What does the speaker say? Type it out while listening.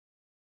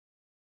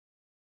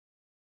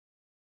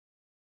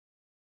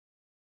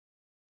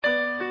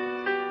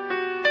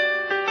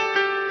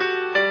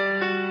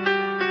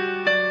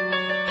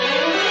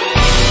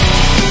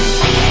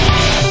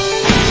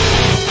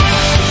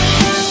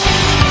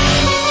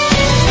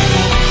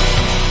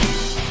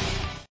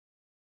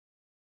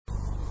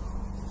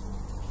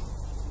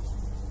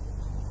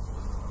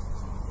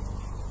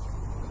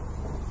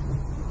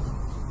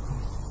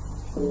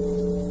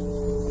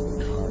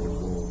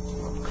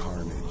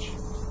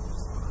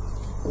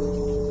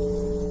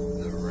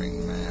The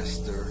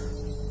ringmaster.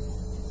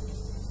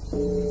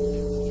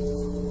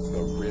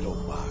 The riddle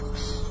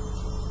box.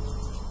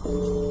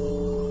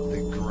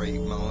 The great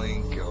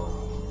Malenko.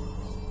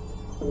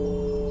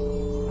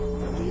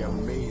 And the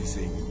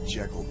amazing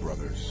Jekyll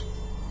brothers.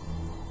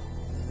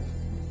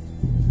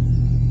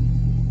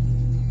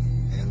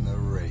 And the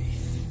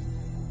Wraith.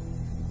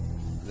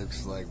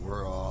 Looks like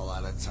we're all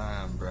out of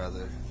time,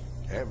 brother.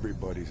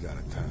 Everybody's out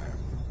of time.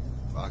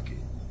 Fuck it.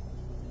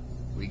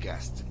 We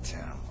got to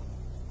tell.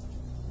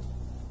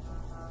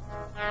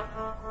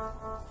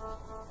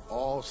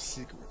 All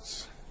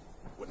secrets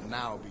would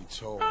now be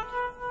told.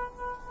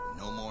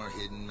 No more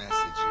hidden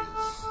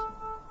messages.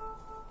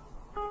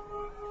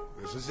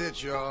 This is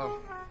it, y'all.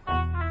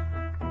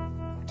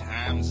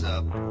 Time's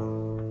up.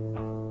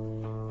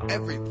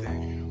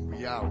 Everything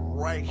we are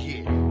right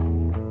here.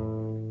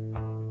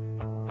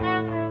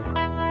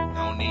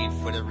 No need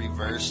for the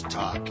reverse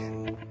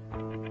talking.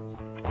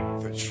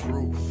 The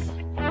truth.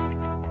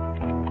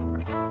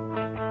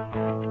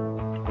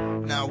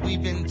 Now,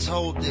 we've been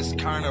told this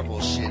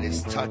carnival shit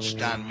has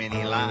touched on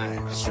many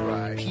lives. That's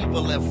right.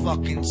 People have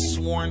fucking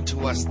sworn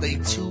to us they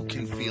too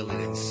can feel it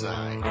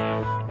inside.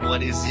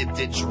 What is it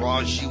that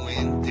draws you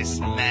in? This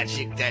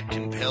magic that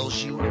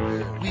compels you?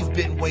 We've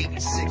been waiting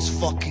 6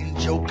 fucking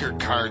Joker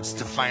cards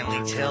to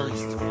finally tell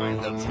you.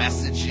 The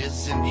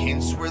messages and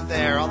hints were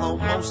there, although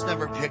most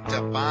never picked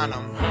up on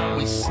them.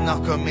 We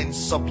snuck them in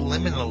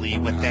subliminally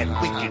with that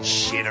wicked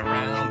shit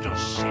around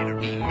us.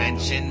 We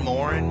mention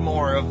more and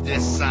more of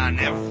this on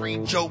every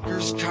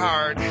Joker's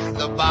card.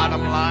 The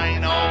bottom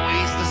line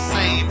always the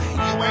same.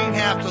 You ain't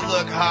have to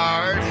look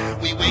hard.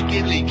 We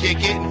wickedly kick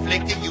it,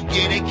 inflict it, you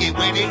get it, get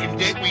with it, and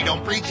dick. We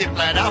don't preach it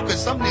flat out,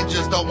 cause some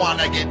ninjas don't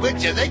wanna get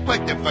with you. They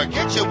quick to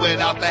forget you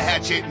without the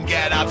hatchet and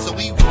get out. So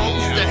we rose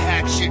the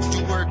hatchet,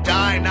 do or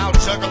die. Now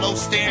Juggalo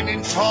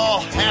standing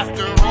tall.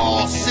 After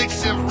all,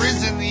 6 have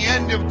risen. The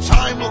end of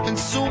time will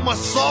consume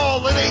us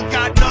all. It ain't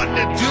got nothing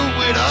to do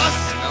with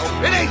us.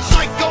 It ain't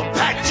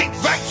psychopathic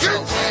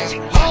records.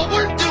 All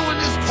we're doing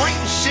is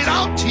pointing shit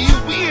out to you.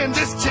 We in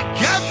this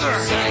together.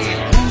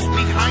 Who's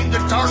behind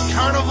the Dark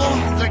Carnival,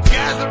 the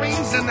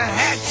gatherings and the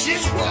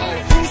hatchet?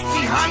 Who's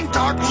behind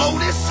Dark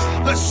Lotus,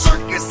 the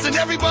circus and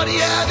everybody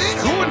at it?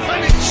 Who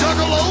invented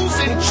juggalos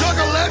and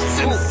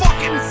juggalettes and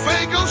fucking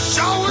Fago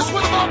showers?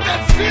 What about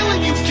that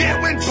feeling you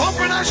get when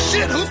bumping our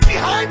shit? Who's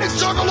behind the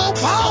juggalo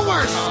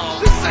powers?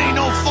 This ain't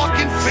no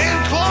fucking fan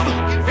club.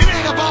 It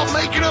ain't about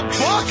making a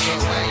buck.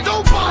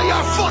 Don't buy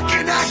our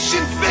fucking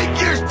action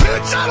figures,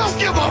 bitch. I don't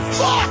give a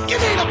fuck.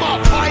 It